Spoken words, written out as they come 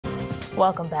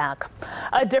Welcome back.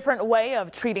 A different way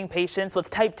of treating patients with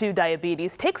type 2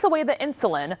 diabetes takes away the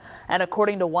insulin, and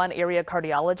according to one area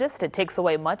cardiologist, it takes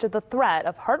away much of the threat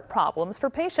of heart problems for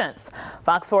patients.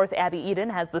 Fox 4's Abby Eden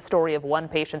has the story of one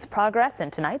patient's progress in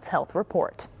tonight's health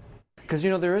report. Because,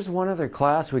 there is one other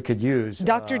class we could use.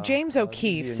 Dr. James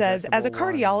O'Keefe says as a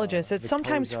cardiologist, it's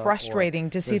sometimes frustrating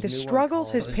to see the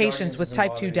struggles his patients with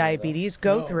type 2 diabetes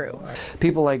go through.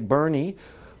 People like Bernie,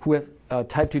 who have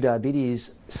type 2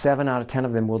 diabetes, 7 out of 10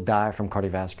 of them will die from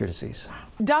cardiovascular disease.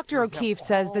 Dr. O'Keefe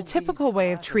says the typical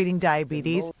way of treating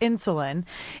diabetes, insulin,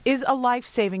 is a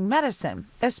life-saving medicine,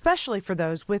 especially for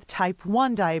those with type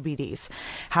 1 diabetes.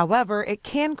 However, it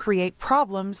can create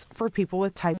problems for people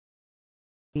with type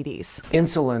 2 diabetes.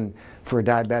 Insulin for a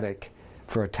diabetic,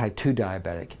 for a type 2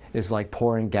 diabetic, is like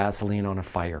pouring gasoline on a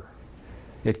fire.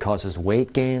 It causes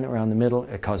weight gain around the middle,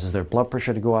 it causes their blood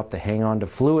pressure to go up, they hang on to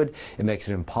fluid, it makes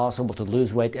it impossible to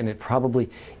lose weight, and it probably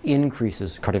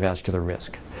increases cardiovascular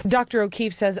risk. Dr.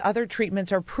 O'Keefe says other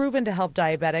treatments are proven to help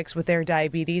diabetics with their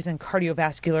diabetes and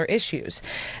cardiovascular issues.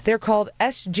 They're called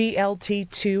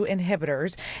SGLT2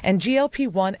 inhibitors and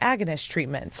GLP-1 agonist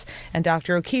treatments. And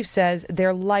Dr. O'Keefe says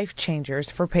they're life changers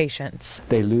for patients.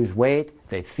 They lose weight,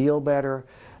 they feel better,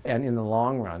 and in the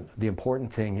long run, the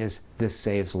important thing is this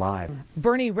saves lives.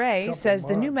 Bernie Ray says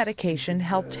the new medication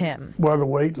helped him. Well, the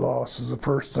weight loss is the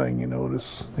first thing you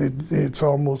notice. It's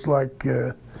almost like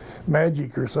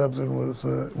magic or something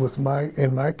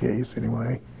in my case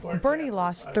anyway. Bernie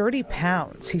lost 30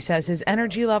 pounds. He says his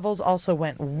energy levels also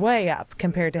went way up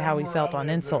compared to how he felt on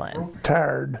insulin.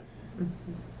 Tired,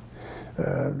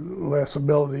 less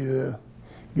ability to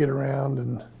get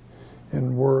around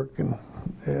and work, and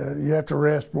you have to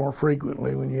rest more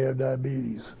frequently when you have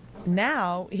diabetes.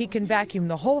 Now he can vacuum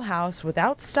the whole house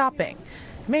without stopping.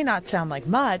 It may not sound like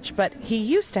much, but he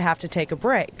used to have to take a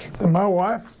break. My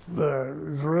wife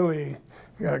is really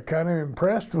kind of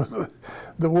impressed with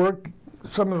the work,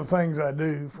 some of the things I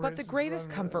do. But the greatest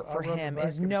comfort for him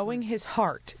is knowing his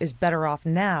heart is better off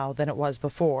now than it was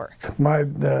before. My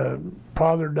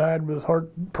father died with heart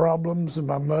problems, and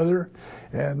my mother,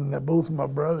 and both of my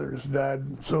brothers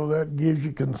died, so that gives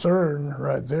you concern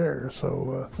right there.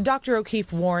 So Dr.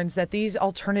 O'Keefe warns that these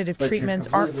alternative treatments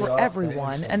aren't for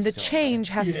everyone, and the change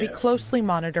has to be closely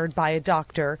monitored by a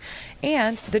doctor,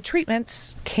 and the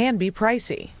treatments can be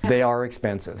pricey. They are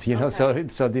expensive,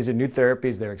 so these are new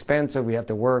therapies, they're expensive, we have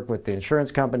to work with the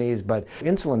insurance companies, but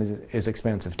insulin is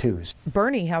expensive too.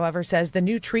 Bernie, however, says the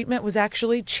new treatment was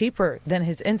actually cheaper than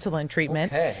his insulin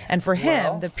treatment, and for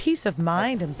him, the peace of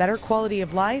mind and better quality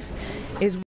of life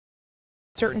is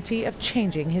certainty of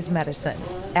changing his medicine.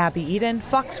 Abby Eden,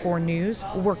 Fox 4 News,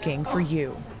 working for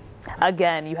you.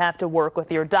 Again, you have to work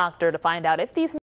with your doctor to find out if these